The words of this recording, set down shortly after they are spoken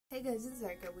Hey guys, it's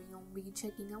Erika. We're gonna be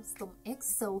checking out some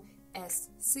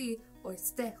EXO-SC or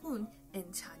Sehun and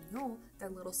Chanyeol,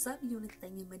 that little subunit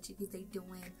thing in Majiki they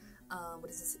doing. What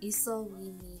is this?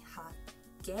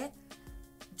 희미하게,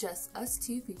 Just Us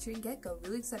Two featuring Gaeko.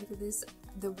 Really excited for this.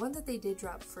 The one that they did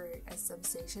drop for SM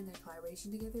Station, their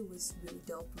collaboration together, was really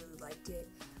dope. Really liked it.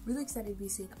 Really excited to be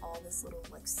seeing all this little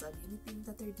like subunit thing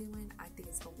that they're doing. I think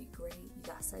it's gonna be great. You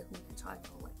got Sehun and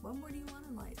Chanyeol. Like, what more do you want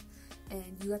in life?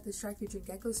 And you got this track featuring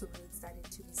Gaeko, so really excited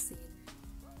to be seeing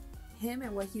him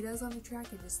and what he does on the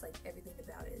track and just like everything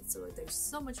about it. So there's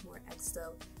so much more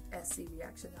EXO-SC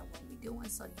reaction that we'll be doing,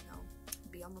 so you know,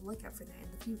 be on the lookout for that in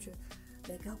the future.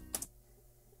 Let go.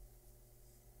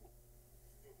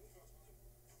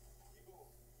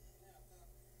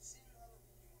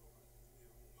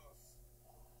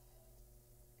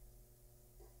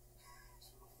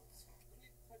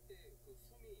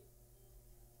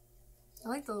 I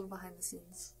like the little behind the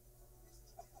scenes.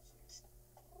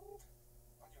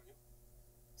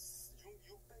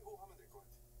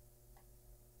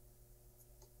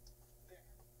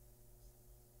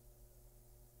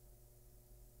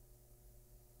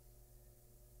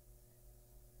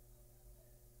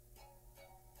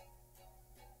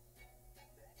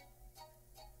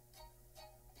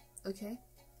 Okay,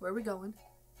 where are we going?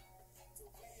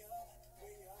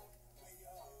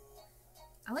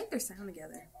 I like their sound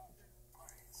together.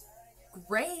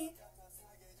 Gray?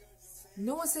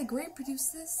 No one said Gray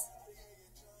produced this?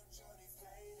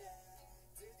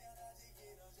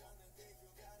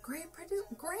 Gray produced?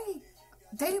 Gray!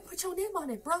 They didn't put your name on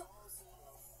it, bro.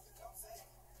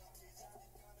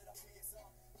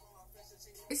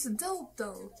 It's dope,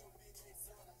 though.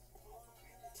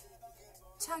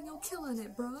 Chanyeol killing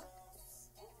it, bro.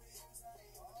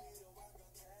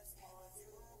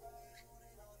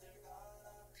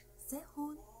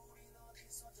 Sehun.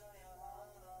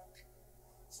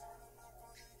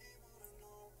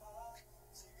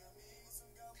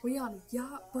 We on a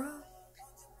yacht, bruh.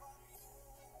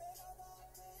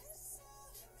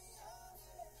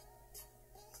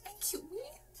 Excuse me?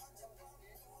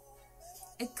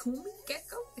 Excuse me,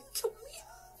 Gaeko? Excuse me?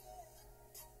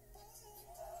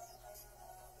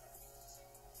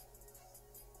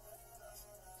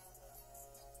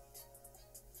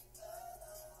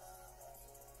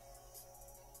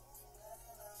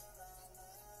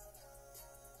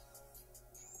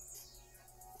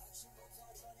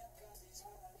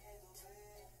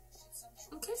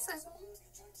 Okay, so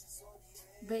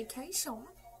vacation.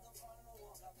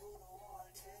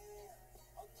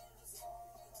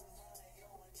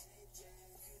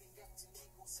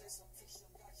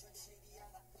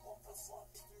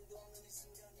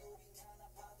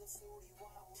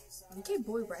 Okay,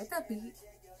 boy, write that beat.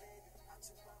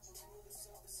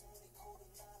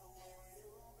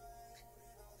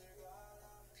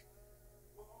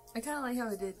 I kind of like how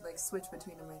it did like switch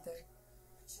between them right there.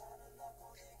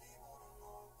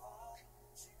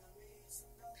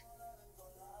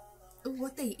 Ooh,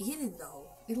 what they eating though?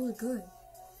 It look good.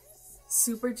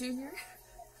 Super Junior?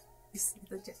 You see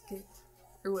the jacket?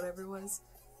 Or whatever it was.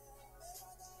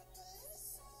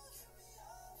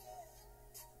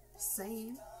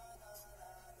 Same.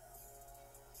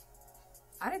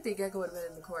 I didn't think Gaeko would have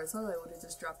been in the chorus. I thought I would have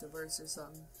just dropped a verse or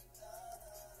something.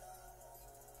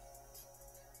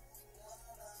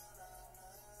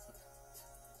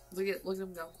 Look at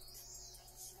him go.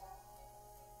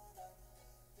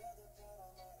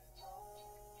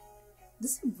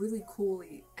 This is really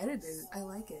coolly edited. I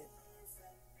like it.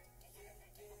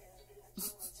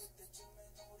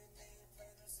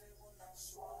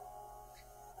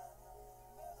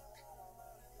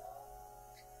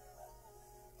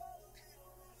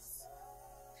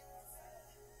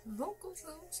 Vocals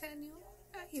though, Chanyeol.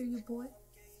 I hear you, boy.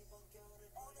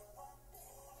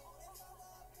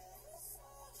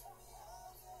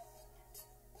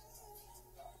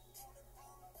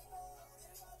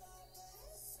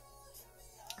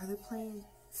 Are they playing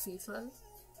FIFA?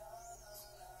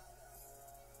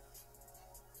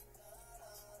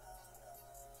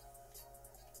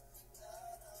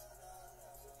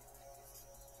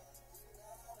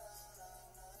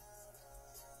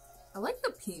 I like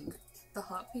the pink. The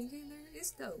hot pink in there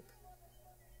is dope.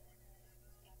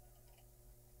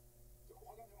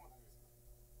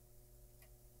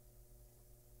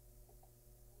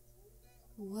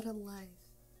 What a life.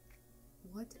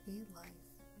 What a life.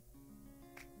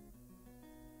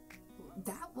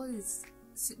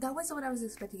 That wasn't what I was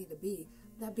expecting it to be.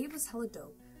 That beat was hella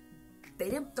dope. they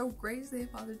didn't throw Gray's name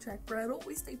on the track, but I'd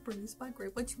always say produced by Gray,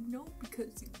 but you know, because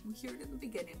we hear it in the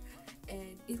beginning.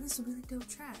 And it was a really dope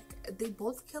track. They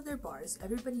both killed their bars.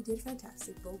 Everybody did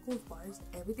fantastic. Vocals, bars,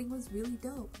 everything was really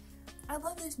dope. I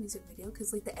love this music video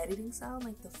because like the editing style,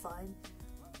 like the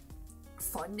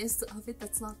funness of it,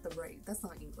 that's not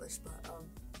English, but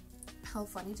how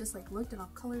fun it just like looked and all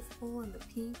colorful and the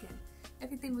pink and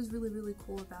everything was really, really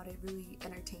cool about it, really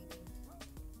entertaining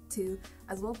too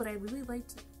as well. But I really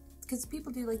liked, because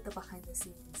people do like the behind the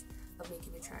scenes of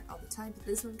making a track all the time, but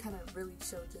this one kind of really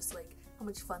showed just like how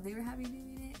much fun they were having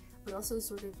doing it, but also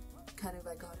sort of kind of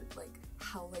like like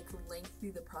how like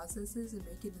lengthy the process is in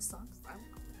making the songs.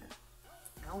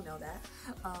 I don't know that,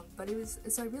 but it was,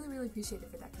 so I really, really appreciate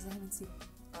it for that, because I haven't seen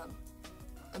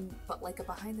but like a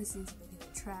behind the scenes of making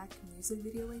a track music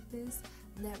video like this,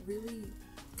 and that really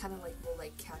kind of like will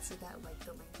like capture that like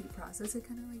the lengthy process it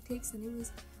kind of like takes, and it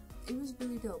was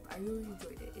really dope. I really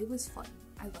enjoyed it. It was fun.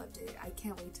 I loved it. I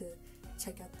can't wait to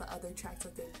check out the other tracks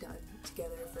that they've done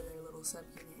together for their little sub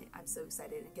unit. I'm so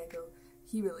excited. And Gaeko,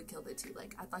 he really killed it too.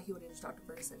 Like I thought he would have just dropped a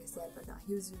verse like I said, but no,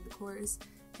 he was doing the chorus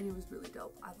and it was really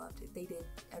dope. I loved it. They did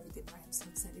everything right. I'm so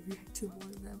excited to react to more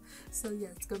of them. So yeah,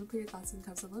 let's go and put your thoughts in the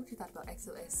comments below. If you thought about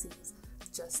EXO-SC's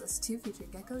Just Us 2 featuring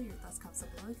Gaeko, your thoughts, comments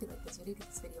down below. If you like this video, give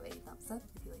this video a thumbs up.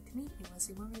 If you liked me and you want to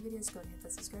see more of my videos, go and hit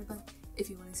that subscribe button. If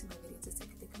you want to see my videos as soon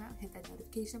as they come out, hit that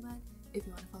notification button. If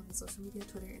you want to follow me on social media,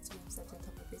 Twitter, Instagram, Snapchat,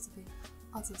 Tumblr, Facebook,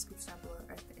 also description down below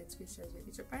or at the end screen shares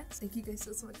with your friends. Thank you guys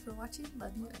so much for watching.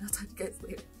 Love you, and I'll talk to you guys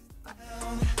later. Bye.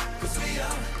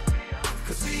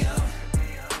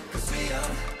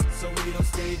 So we don't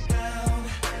stay down.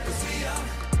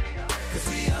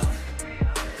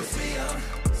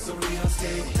 So we don't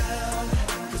stay down.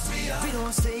 We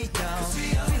don't stay down.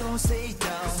 We don't stay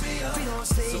down. We don't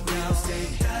stay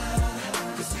down.